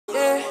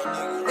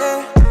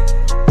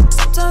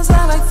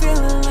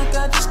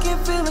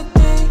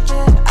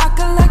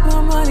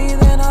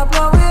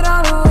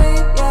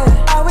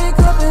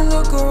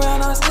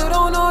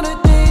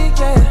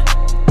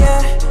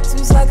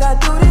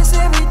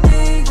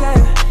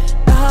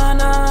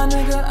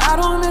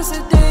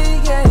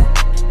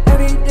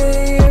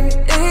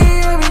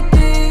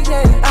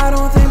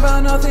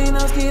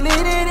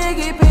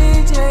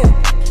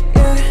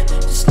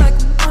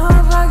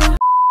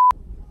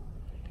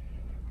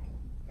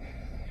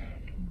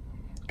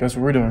Guess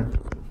what we're doing?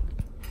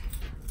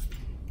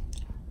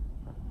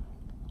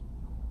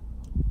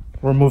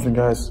 We're moving,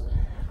 guys.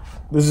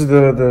 This is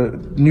the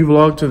new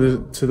vlog to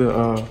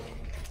the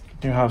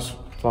new house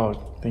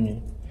vlog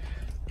thingy.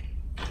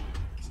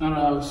 It's not a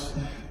house.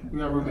 We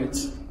got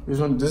roommates. This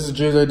is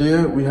Jay's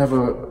idea. We have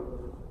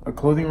a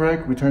clothing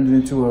rack. We turned it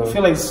into a. I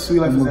feel like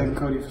Sweet Life is like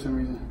Cody for some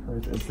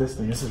reason. It's this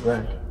thing. This is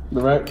rack.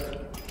 The rack.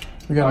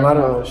 We got a lot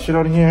of shit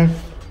on here.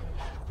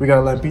 We got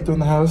a Lampito in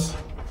the house.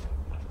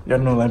 Y'all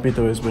don't know what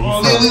Lampito is, but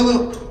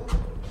look.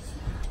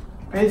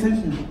 Pay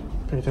attention.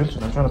 Pay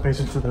attention. I'm trying to pay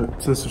attention to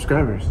the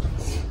subscribers.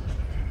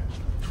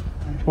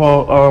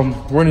 Well,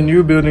 we're in a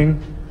new building,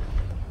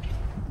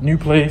 new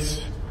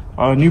place,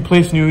 new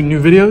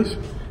videos.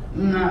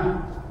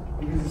 Nah,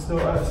 because it's still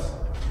us.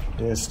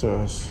 Yeah, it's still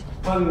us.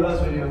 Probably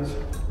us videos.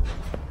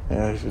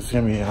 Yeah, it's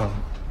gonna be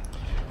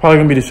probably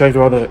gonna be distracted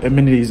with all the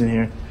amenities in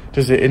here.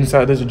 There's an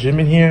inside. There's a gym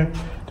in here.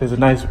 There's a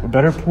nice,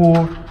 better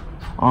pool.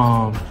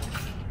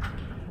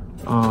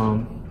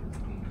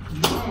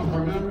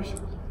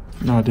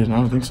 No, I didn't. I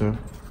don't think so.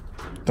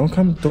 Don't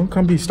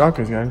come be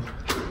stalkers, guys.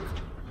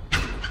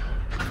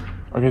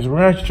 Okay, so we're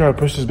gonna actually try to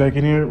push this back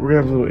in here. We're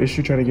gonna have a little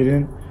issue trying to get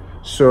in.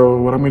 So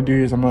what I'm gonna do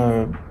is I'm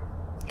gonna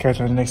catch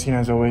you on the next scene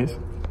as always.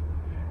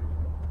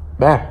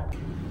 Bye.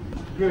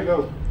 We gotta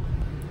go.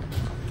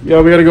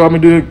 Yeah, we gotta go. I'm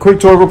gonna do a quick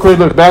tour real quick.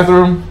 Look,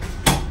 bathroom.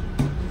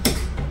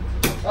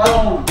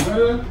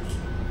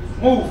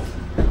 Move.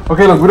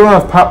 Okay, look, we don't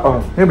have pop.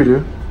 Oh, here we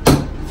do.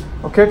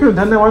 Okay, I could have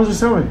done that. Why didn't you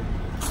tell me?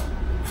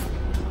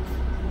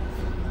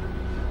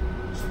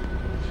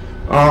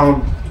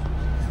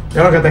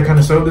 Y'all don't got that kind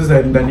of soap. This is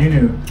that you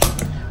knew.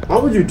 Why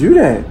would you do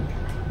that?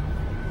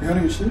 You got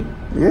any shit?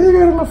 Yeah, you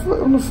got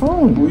it on the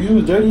phone. Well, you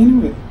was dirty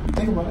anyway. You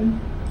think about it.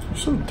 You're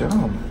so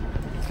dumb.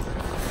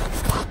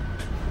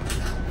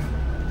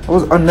 That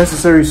was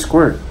unnecessary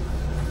squirt.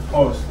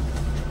 Pause.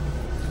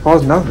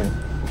 Pause nothing.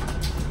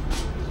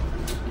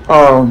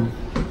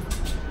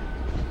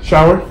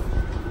 Shower.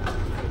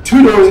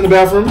 2 doors in the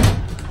bathroom.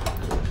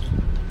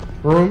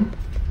 Room.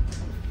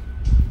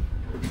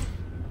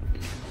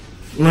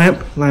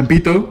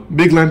 Lampito,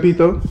 big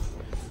Lampito.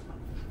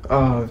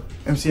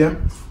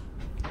 MCM.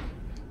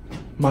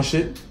 My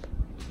shit.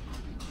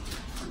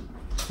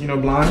 You know,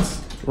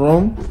 blinds.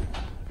 Room.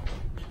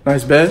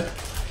 Nice bed.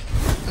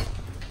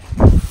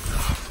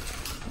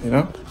 You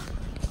know.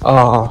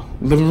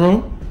 Living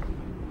room.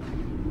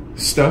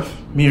 Stuff.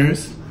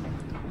 Mirrors.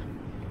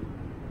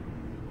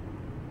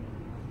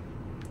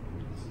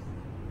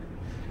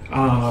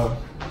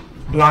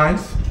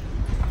 Blinds.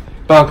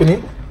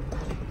 Balcony.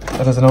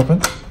 That doesn't open.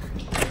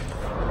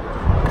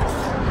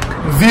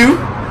 View.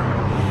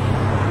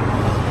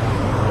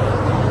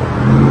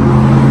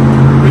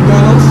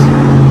 McDonald's.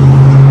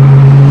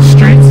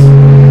 Streets.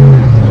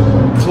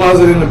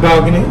 Closet in the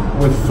balcony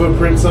with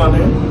footprints on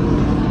it.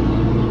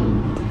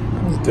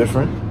 It's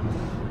different.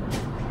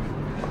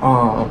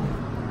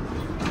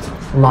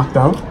 Locked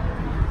out.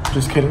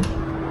 Just kidding.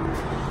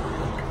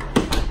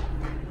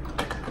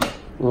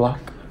 Lock.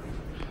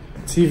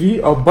 TV.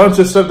 A bunch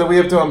of stuff that we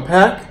have to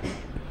unpack.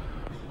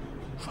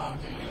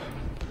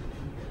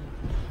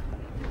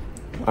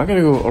 I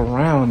gotta go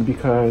around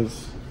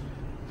because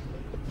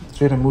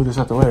Jada moved this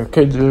out the way.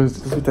 Okay, let's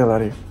get that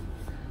out of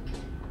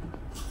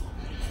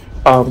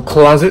here.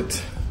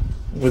 Closet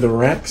with the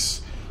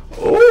racks.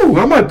 Oh,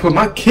 I might put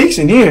my kicks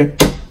in here.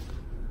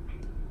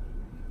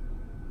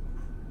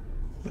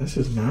 This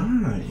is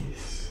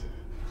nice.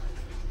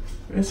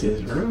 This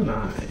is real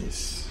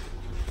nice.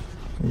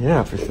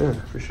 Yeah, for sure,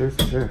 for sure,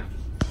 for sure.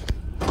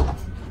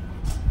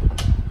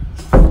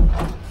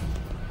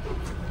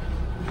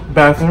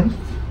 Bathroom.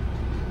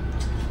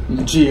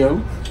 Geo.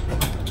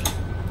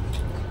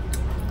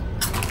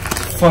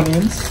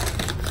 Funyuns.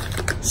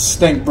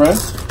 Stank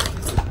breath.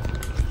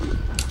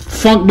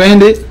 Funk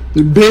Bandit.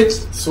 The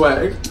bitch.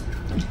 Swag.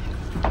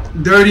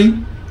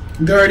 Dirty.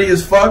 Dirty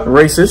as fuck.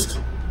 Racist.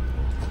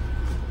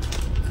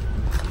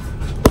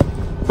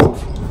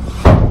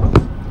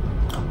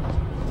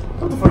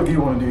 What the fuck do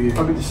you want to do here?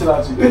 I'll beat the shit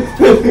out of you.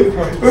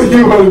 What do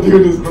you want to do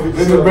this?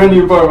 This is a brand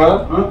new part,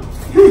 huh?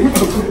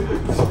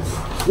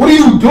 What are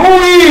you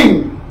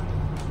doing?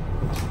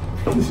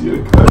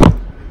 Cut.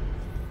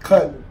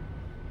 Cut.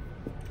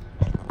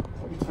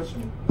 Why are you touching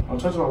me? I'm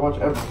touching my watch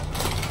ever.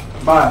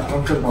 Bye.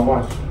 Don't touch my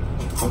watch.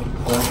 Fucking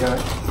black guy.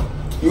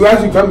 You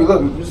actually cut me.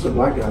 Look. You're just a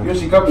black guy. You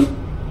actually cut me.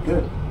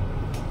 Good.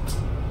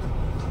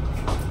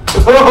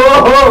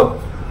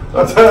 Oh! I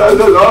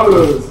did all of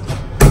those.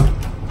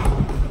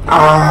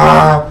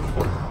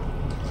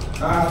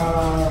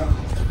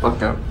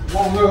 Fuck out.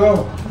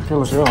 Go. Okay,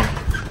 let's go.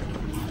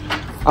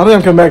 I think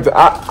I'm coming back to.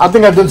 I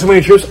think I've done too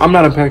many trips. I'm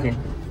not unpacking.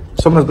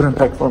 Someone's been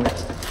unpacked for me.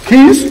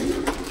 Keys?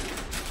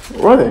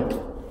 Where are they?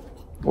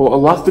 Well, I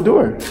locked the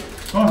door.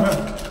 Oh,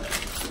 man.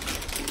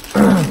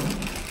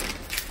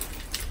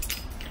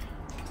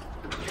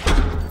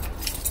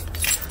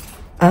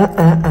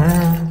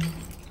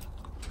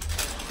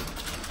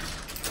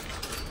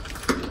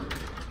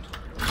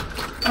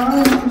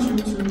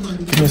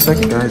 Give me a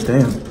second, guys.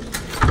 Damn.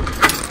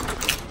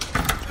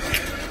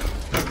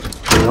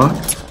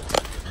 locked.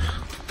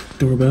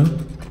 Doorbell.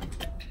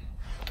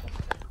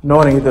 No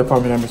one ain't get the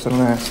apartment number, so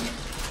don't ask.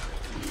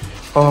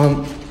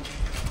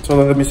 So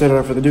let me set it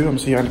up for the dude. I'm gonna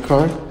see you in the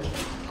car.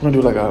 I'm gonna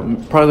do like a,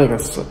 probably like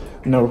a,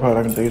 no, we're probably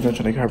not gonna do it. I'm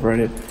trying to copyright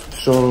it.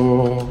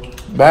 So,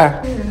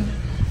 back.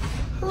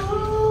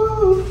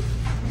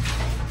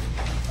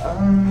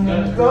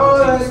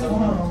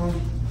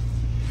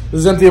 This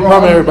is empty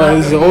apartment, everybody.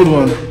 This is an old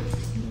one.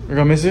 You're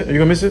gonna miss it? Are you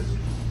gonna miss it?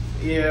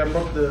 Yeah, I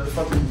broke the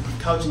fucking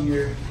couch in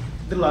here.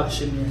 Did a lot of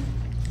shit in here.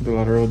 Did a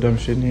lot of real dumb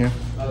shit in here.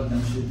 A lot of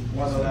dumb shit.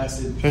 Why's it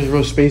lasted? There's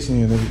real space in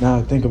here. Now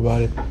I think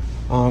about it.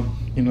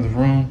 You know, the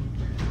room,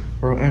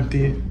 real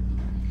empty.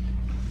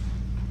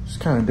 It's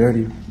kind of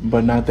dirty,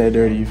 but not that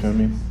dirty. You feel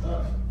me?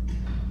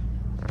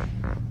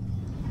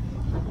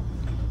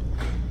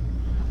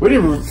 We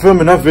didn't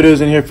film enough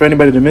videos in here for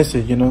anybody to miss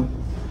it. You know,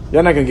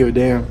 y'all not gonna give a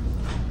damn,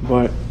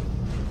 but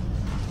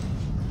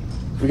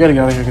we gotta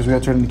get out of here because we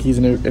gotta turn in the keys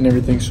and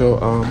everything. So,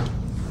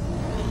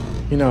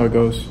 you know how it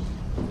goes.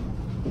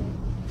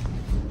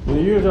 Yeah,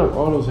 you used up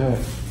all those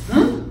hats.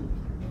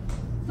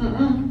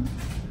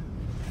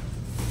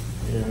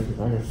 Yeah,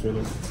 I can feel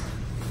it.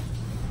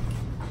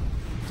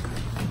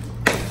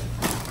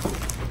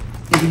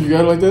 You think you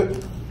got it like that?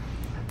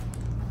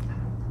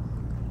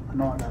 I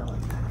know I got it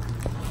like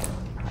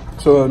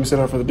that. So let me set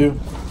out for the do.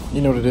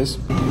 You know what it is.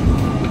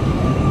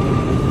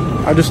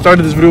 I just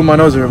started this video with my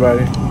nose,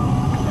 everybody.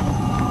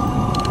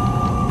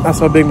 That's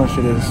how big my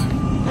shit is.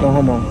 No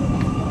homo.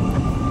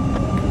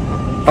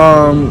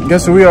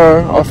 Guess who we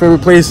are? Our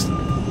favorite place.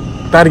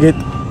 Gotta get.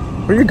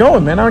 Where you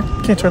going, man? I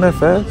can't turn that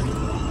fast.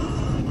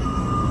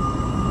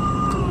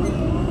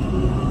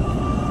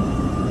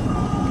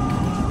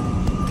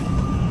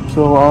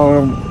 So,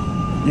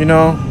 you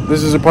know,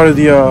 this is a part of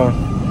the,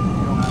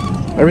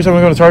 every time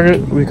we go to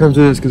Target, we come to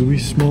this because we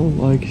smell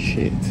like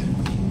shit.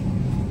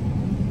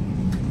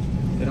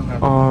 They don't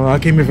have I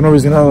came here for no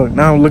reason.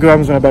 Now look what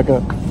happens when I back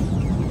up.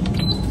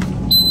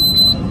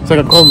 It's like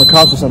I'm calling the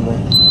cops or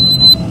something.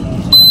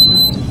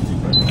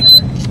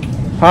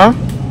 Huh?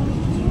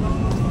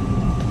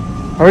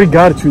 I already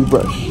got a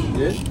toothbrush. You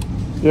did?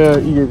 Yeah,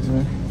 he gave it to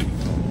me.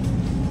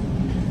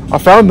 I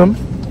found them.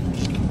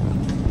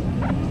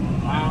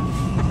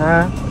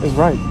 It's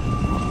right.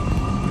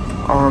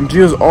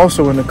 Gio's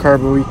also in the car,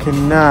 but we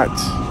cannot.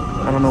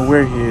 I don't know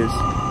where he is.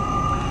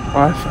 Oh,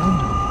 I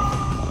found him.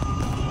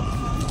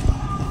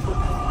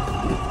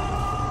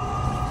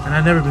 And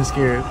I've never been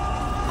scared.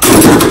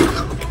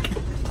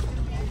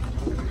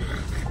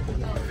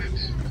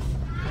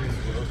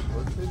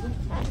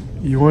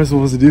 You weren't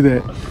supposed to do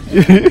that.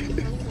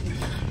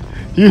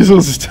 You were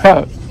supposed to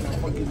stop.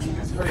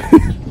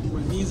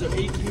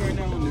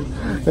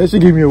 That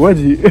shit gave me a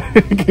wedgie.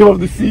 It came off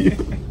the seat.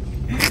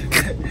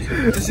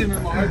 This shit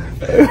made my heart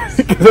fast.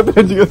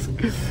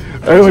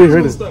 Everybody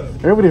heard it.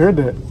 Everybody heard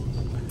that.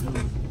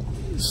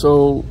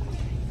 So,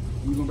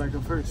 You go back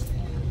up first.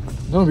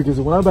 no, because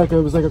when I back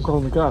up, it's like I'm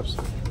calling the cops.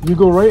 You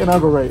go right and I'll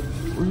go right.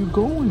 Where you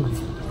going?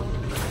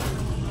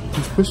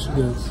 Just push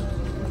this.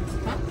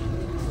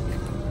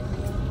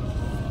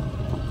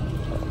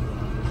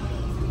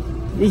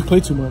 You just play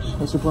too much.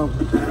 That's the problem.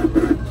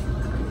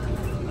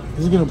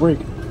 This is gonna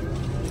break. It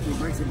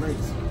breaks, it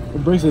breaks.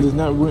 It breaks it. It's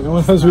not. No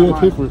one else we gotta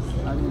pay for it.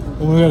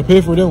 When we gotta pay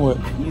for it, then what?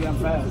 You got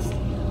fast.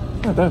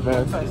 Not that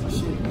fast. Fast as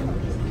shit, man.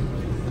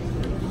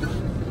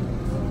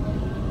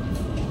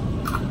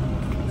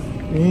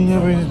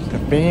 The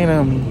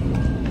Phantom.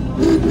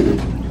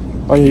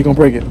 Oh yeah, you're gonna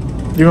break it.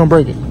 You're gonna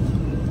break it.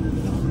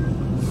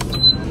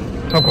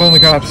 I'm calling the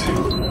cops.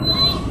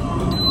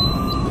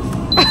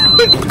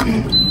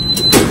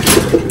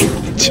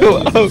 Chill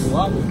out.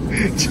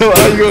 Chill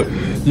out.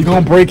 You're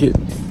gonna break it.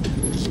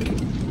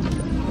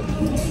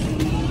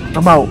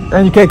 I'm out,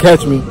 and you can't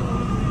catch me.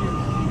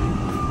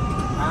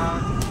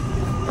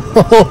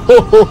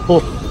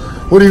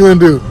 What are you gonna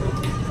do?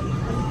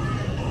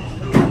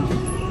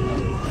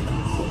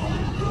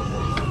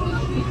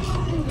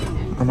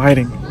 I'm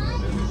hiding.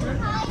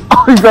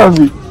 Oh, he found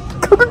me.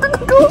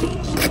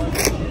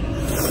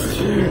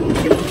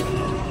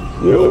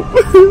 Yo,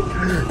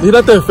 you're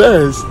not that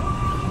fast.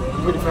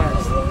 Pretty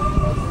fast.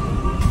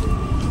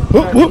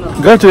 Whoop, whoop.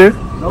 Got you.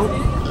 Nope.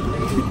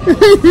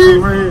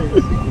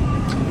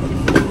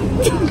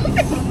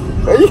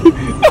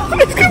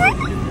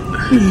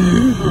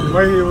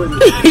 Right here with you.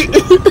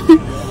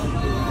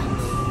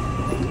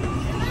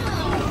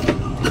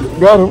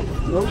 Got him.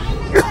 Nope.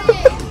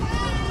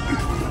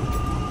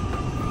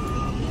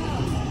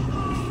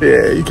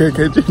 Yeah, you can't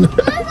catch him.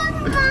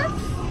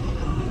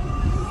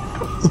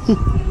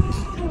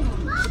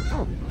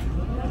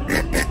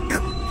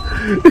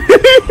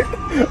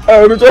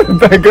 I'm trying to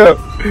back up.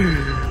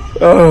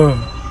 Oh.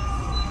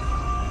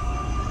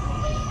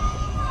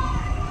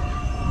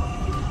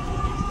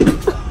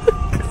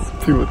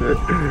 People there.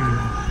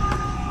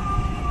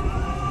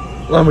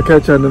 Well, I'm gonna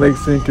catch you on the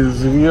next thing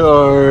because we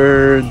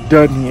are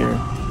done here.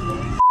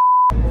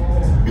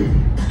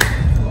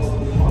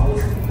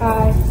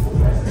 Hi.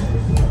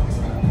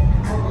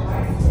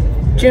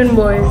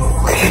 JUNEBOYS.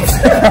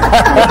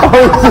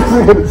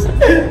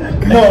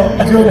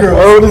 No, June girl.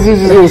 Oh, what is you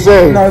just gonna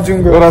say? No,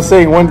 June girl. When I'm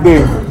saying one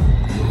thing.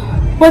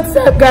 What's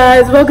up,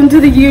 guys? Welcome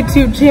to the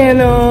YouTube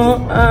channel.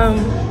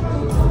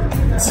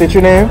 State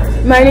your name.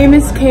 My name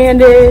is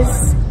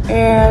Candace,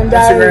 and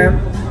Instagram.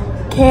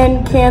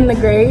 Can the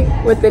Great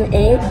with an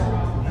 8.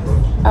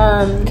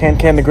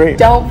 Can the Great.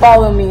 Don't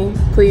follow me,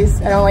 please.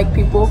 I don't like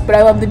people, but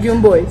I love the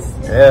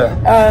JUNEBOYS.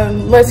 Yeah.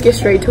 Let's get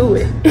straight to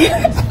it.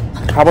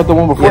 How about the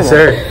one before? Yes,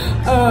 sir.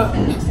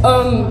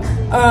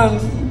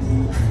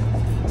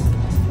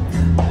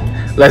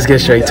 Let's get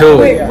straight to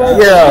Wait, it. what?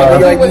 Yeah.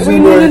 Wait, wait, wait,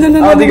 no. I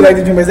don't think you like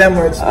the JUNEBOYS that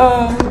much.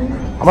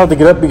 I'm about to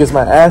get up because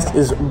my ass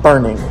is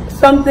burning.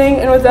 Something,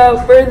 and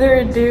without further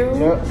ado,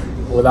 Yep.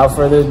 Without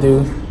further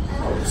ado.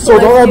 So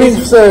with all that being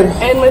said,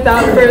 and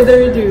without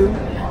further ado,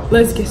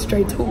 let's get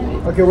straight to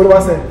it. Okay, what do I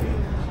say?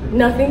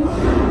 Nothing.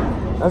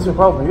 that's your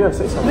problem. You gotta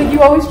say something. Like,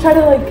 you always try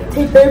to like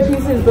take their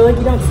pieces, but like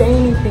you don't say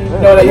anything.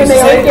 No, And then they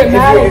always get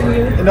mad at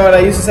you. You know what I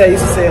used to say? I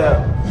used to say,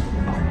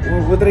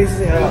 what did I used to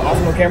say? Off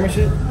no camera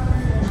shit?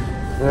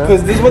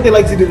 Because this is what they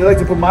like to do. They like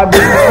to put my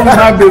business on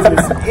my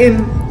business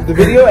in the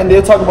video, and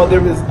they'll talk about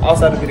their business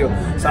outside the video.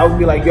 So I would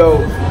be like, yo,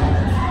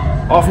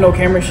 off no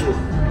camera shit.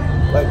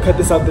 Like, cut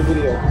this out the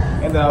video.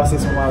 And then I'll say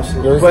some wild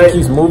shit. But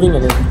keeps moving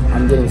and then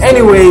I'm getting scared.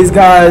 Anyways,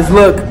 guys,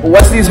 look,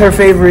 Wesley's her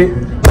favorite.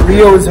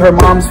 Leo is her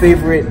mom's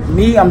favorite.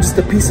 Me, I'm just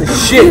a piece of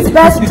shit. He's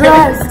best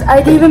dressed.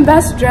 I gave him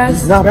best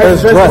dressed. Not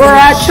best We're dressed.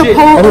 at Shit.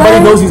 Chipotle.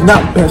 Everybody knows he's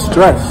not best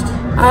dressed.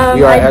 I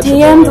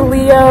DM'd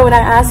Leo and I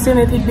asked him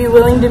if he'd be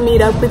willing to meet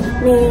up with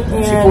me.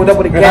 She pulled up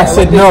And with a And I gas.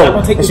 said no,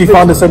 and she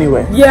found us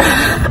anyway. yeah,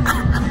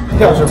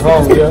 How's your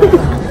phone, yo?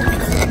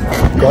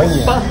 Going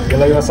yeah. You're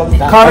like, something.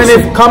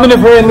 Comment if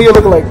her and Leo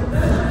look alike.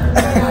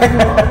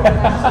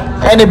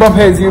 And they bump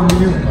heads. You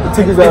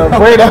took his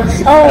braid out.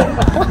 oh,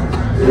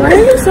 why are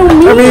you so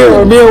mean? I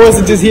mean, me and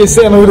Wesley just here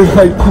sitting over there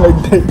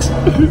like dicks.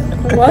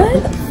 What?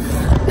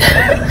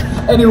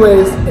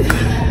 Anyways,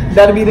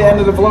 that'll be the end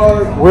of the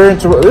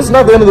vlog. This is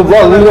not the end of the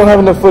vlog. We don't have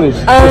enough footage.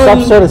 So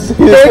stop trying to see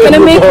this. They're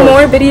gonna make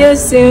more videos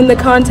soon. The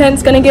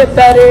content's gonna get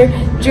better.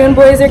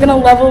 JUNEBOYS are gonna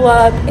level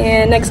up,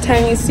 and next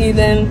time you see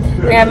them,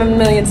 they're gonna have 1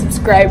 million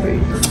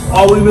subscribers.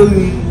 All we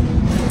really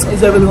is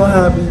that really gonna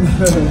happen?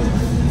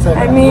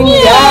 I mean,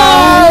 yeah.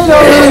 I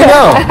don't really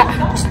know.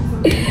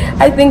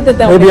 I think that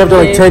they'll Maybe make after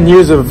like it. 10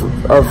 years of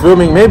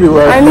filming, maybe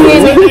we're I mean,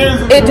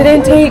 it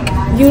didn't take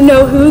you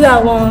know who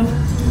that long.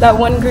 That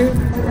one group,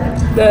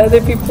 the other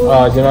people.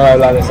 Oh, you know I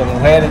love this. I'm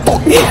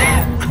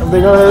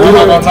They're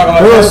not gonna talk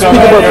about this.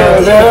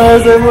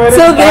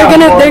 So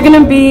they're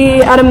gonna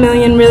be at 1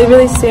 million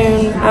really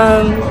soon.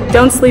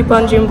 Don't sleep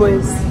on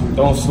JUNEBOYS.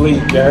 Don't sleep,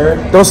 you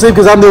heard? Don't sleep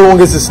because I'm the one who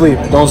gets to sleep.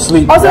 Don't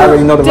sleep. Also, I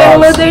already know the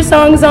download vibes. their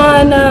songs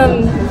on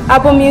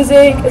Apple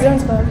Music. Is it on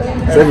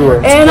Spotify? It's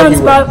everywhere. And on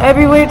Everywhere.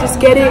 everywhere. Just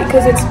get it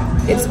because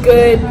it's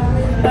good.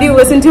 If you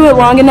listen to it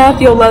long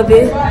enough, you'll love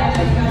it.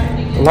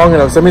 Long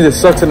enough. So that means it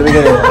sucks in the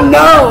beginning.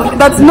 No,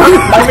 that's not.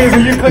 That means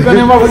when you click on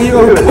him, you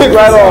gonna click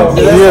right off.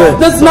 Yeah.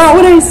 That's not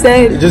what I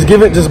said. Just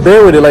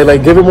bear with it.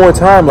 Like give it more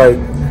time. Like,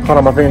 hold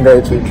on, my finger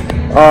got itchy.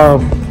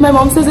 My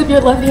mom says if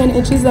your left hand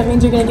itches, that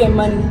means you're gonna get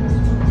money.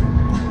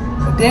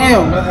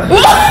 Damn.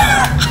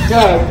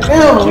 God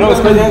damn. You know what's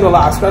crazy? I ain't gonna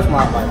lie. I scratched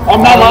my like.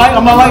 I'm not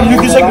lying. You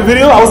can check the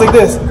video. I was like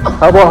this.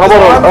 How about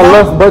a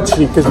left butt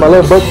cheek? Because my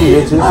left butt cheek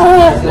itches.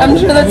 I'm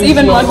sure that's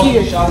even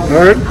luckier.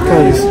 Alright,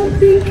 please.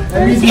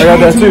 I got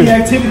that too.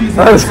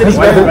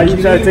 Why you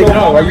trying to take it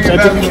off? Why you trying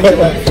to take it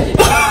off?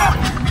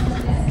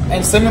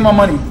 And send me my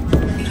money.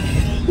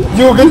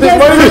 You'll get this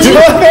money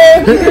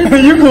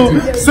that you go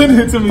send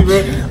it to me,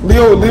 bro.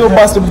 Leo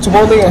bought the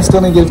Chipotle and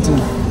still didn't give it to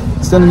me.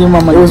 Still didn't give me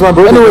my money. It was my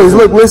birthday. Anyways,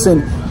 look,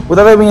 listen.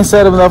 Without that being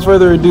said, without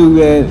further ado,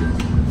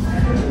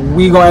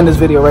 we gonna end this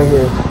video right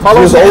here.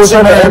 Follow us on always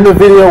trying to end the Instagram.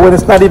 video when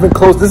it's not even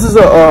close. This is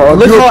a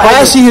Look how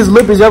ashy his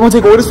lip is. Y'all gonna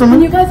take orders from When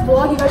him? you guys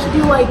vlog, you guys should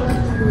do like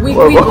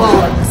weekly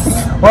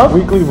vlogs. What?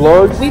 weekly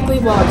vlogs. Weekly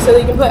vlogs, so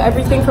that you can put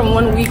everything from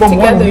one week From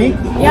one together. week?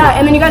 Yeah,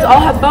 and then you guys all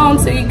have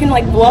phones, so you can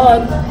like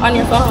vlog on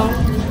your phone.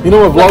 You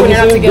know what Like vlog when you're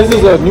not this is? This is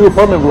together. a new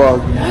apartment vlog.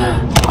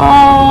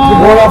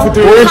 Going off for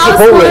 3 We're in days.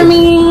 Chipotle.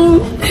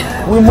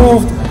 Housewarming. We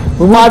moved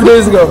 5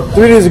 days ago.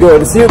 3 days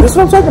ago. See, this is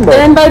what I'm talking They're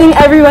about. inviting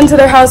everyone to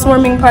their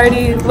housewarming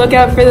party. Look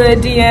out for the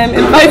DM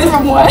invite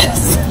from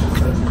Wes.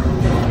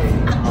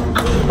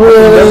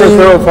 Never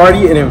throw a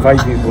party and invite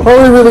people. Are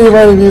we really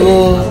inviting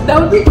people? That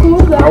would be cool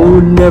though. I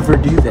would never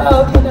do that.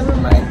 Oh, okay, never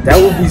mind. That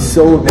would be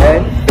so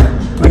bad.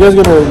 You guys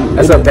gonna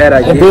That's a bad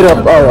idea. invade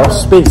our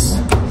space?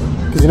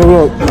 Because you know we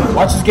don't.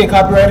 Watch us get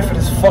copyrighted for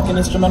this fucking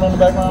instrumental in the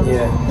background.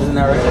 Yeah, isn't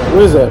that right?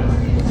 What is that?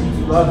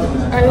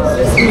 I was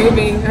just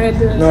moving. I had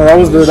to. No, that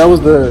was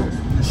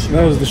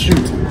the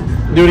shoot.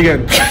 Do it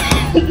again.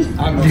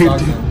 I'm not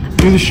talking.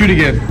 Do the shoot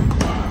again.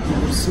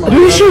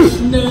 Do the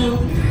shoot. No.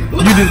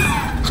 You did.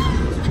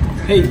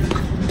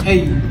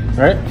 Hey,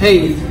 Right?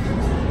 hey.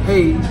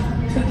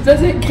 It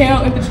doesn't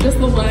count if it's just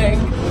the leg.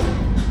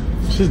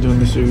 She's doing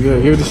the shoot. Yeah,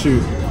 here's the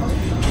shoot.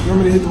 You want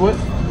me to hit the what?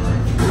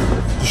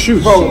 The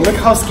shoot. Bro, look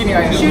how skinny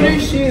I am. Shooter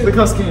shoot. Look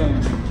how skinny I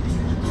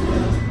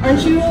am.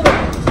 Aren't you?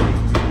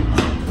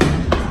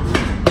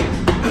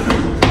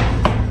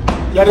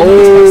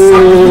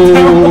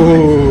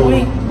 Oh.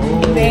 Wait,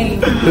 dang.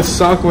 The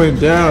sock went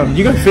down.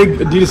 You got fake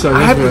Adidas socks.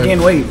 I have to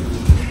gain weight.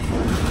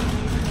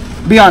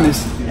 Be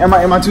honest. Am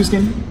I too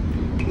skinny?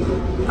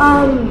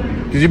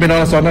 Cause you've been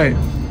honest all night.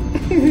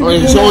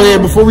 So yeah,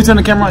 before we turn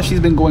the camera on, she's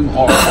been going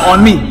off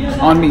on me.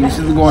 She's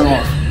been going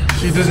off.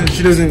 She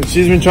doesn't.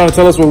 She's been trying to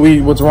tell us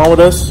what's wrong with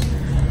us,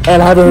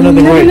 and I haven't heard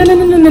nothing right.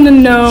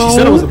 No. She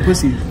said I was a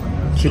pussy.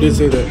 She did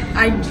say that.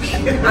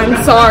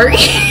 I'm sorry.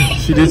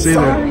 She did say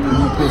that.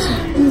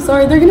 I'm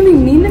sorry. They're gonna be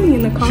mean to me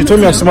in the comments. She told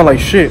me I smell like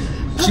shit.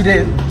 She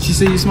did. She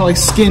said you smell like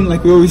skin,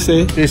 like we always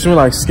say. She smell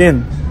like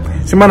skin.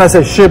 She might not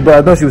say shit, but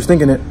I know she was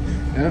thinking it.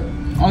 Yeah.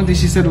 Only thing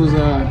she said was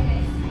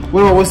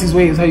what about what's these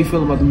waves? How you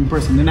feel about them in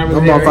person? They're not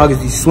really Them motherfuckers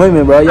be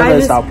swimming, bro. Y'all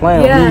better stop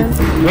playing with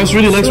me. Wes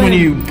really likes when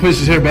you push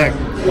his hair back.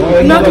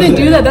 I'm not gonna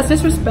do that. That's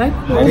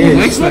disrespectful. He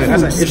likes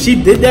that. If she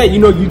did that, you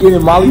know you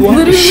getting mollywopped.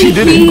 Literally, She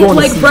did it. he Going to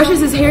like sleep. brushes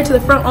his hair to the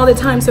front all the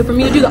time. So for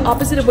me to do the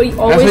opposite of what he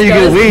always That's how you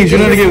does. get waves. You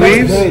know how to get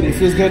waves? Good. It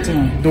feels good to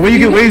him. The way you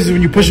get waves is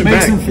when you push it back.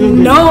 Makes him feel good.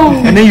 No.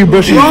 And then you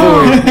brush it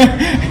forward.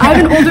 I have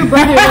an older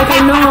brother. Like I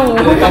know.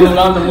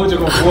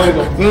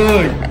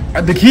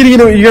 Look, the key to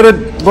you gotta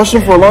brush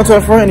them for a long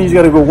time front, and you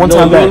gotta go one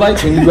time Lil back.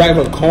 likes when you grab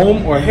a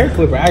comb or a hair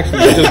clipper, actually,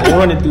 just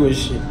running through his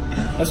shit.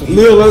 That's what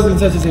Leo loves to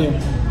touch his hair.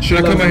 Should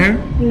I cut my hair?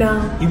 No.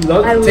 he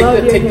loves. I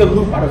love Take your the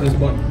loop out of his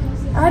bun.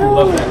 I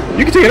don't.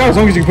 You can take it out as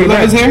long as you can put it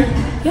back. His hair?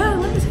 Yeah, I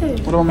love his hair.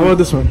 How about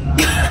this one?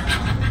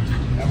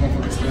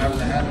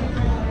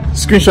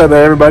 Screenshot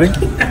that, everybody.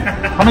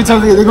 How many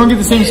times they're gonna get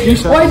the same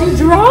screenshot? Why'd you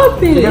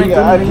drop it?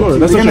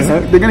 That's what you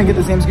said. They're gonna get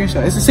the same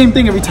screenshot. It's the same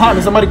thing every time.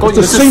 If somebody calls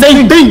you, It's it's the the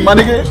same same thing, my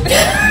nigga.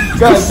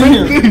 God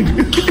damn.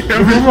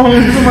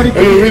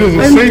 Hey, it is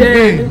the I'm same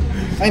dead. thing.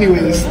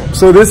 Anyways,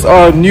 So this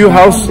new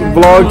house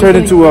vlog turned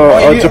into a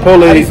how do you feel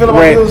Chipotle about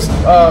rant. those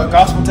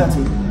gospel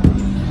tattoo?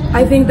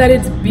 I think that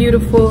it's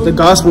beautiful. The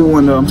gospel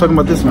one though. I'm talking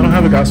about this I don't one.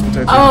 have a gospel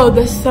tattoo. Oh,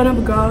 the Son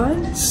of God.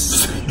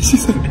 This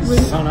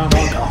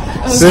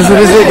is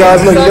it,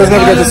 guys. Look, you guys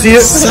never got to see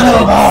it. Son of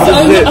God.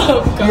 This is it.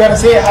 You gotta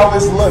say it how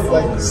this look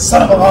like.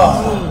 Son of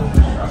God.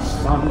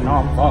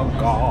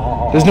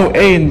 There's no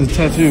A in the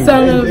tattoo.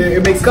 Son of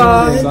It makes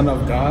God. Son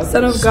of God.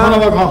 Son of Son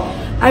God. of God.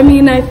 I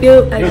mean, I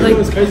feel like No. you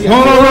are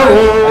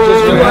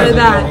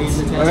that.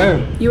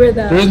 You are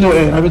There that. is no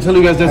A. I've been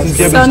telling you guys that since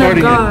Gavin Son of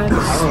started God. it.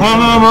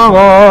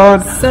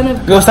 Son of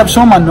Yo, God. stop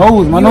showing my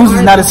nose. My nose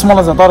is not as small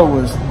as I thought it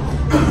was.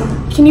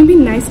 Can you be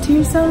nice to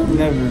yourself?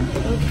 Never.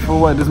 For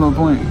what? There's no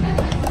point.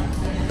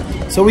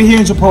 So we here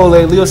in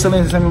Chipotle. Leo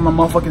selling me my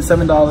motherfucking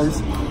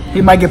 $7.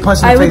 He might get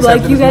punched in the I face. would like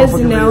after you this guys to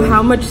motherfucking know video.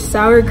 how much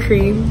sour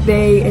cream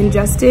they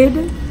ingested.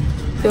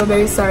 Feel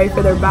very sorry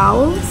for their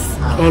bowels.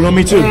 Oh no,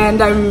 me too.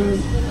 And I'm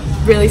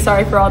really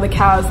sorry for all the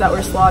cows that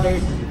were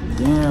slaughtered.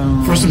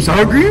 Damn. For some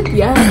sour cream?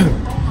 Yeah.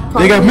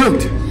 They got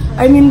milked.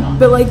 I mean,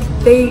 but like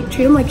they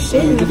treat them like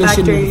shit in the Get that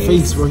shit in your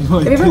factories. face, bro. You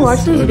like Have you ever this.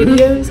 watched those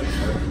videos?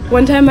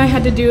 One time I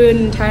had to do an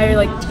entire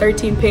like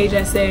 13-page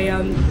essay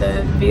on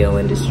the veal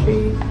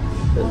industry.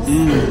 It was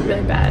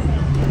really bad.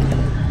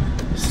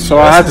 So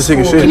I have to take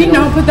a Can shit. you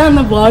not put that in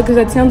the vlog? Because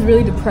that sounds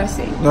really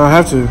depressing. No, I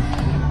have to.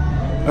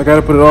 I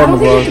gotta put it all I in don't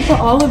the think you vlog. should put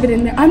all of it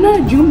in there. I'm not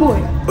a June boy.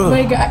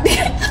 Like,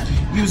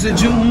 Use a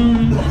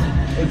June.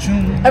 A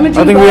June. I'm a June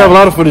I think boy. we have a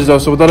lot of footage though,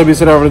 so with that being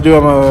said, I'm gonna do.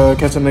 I'm gonna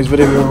catch you in the next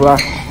video. Bye.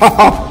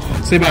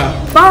 Say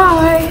bye.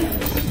 Bye.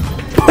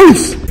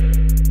 Peace.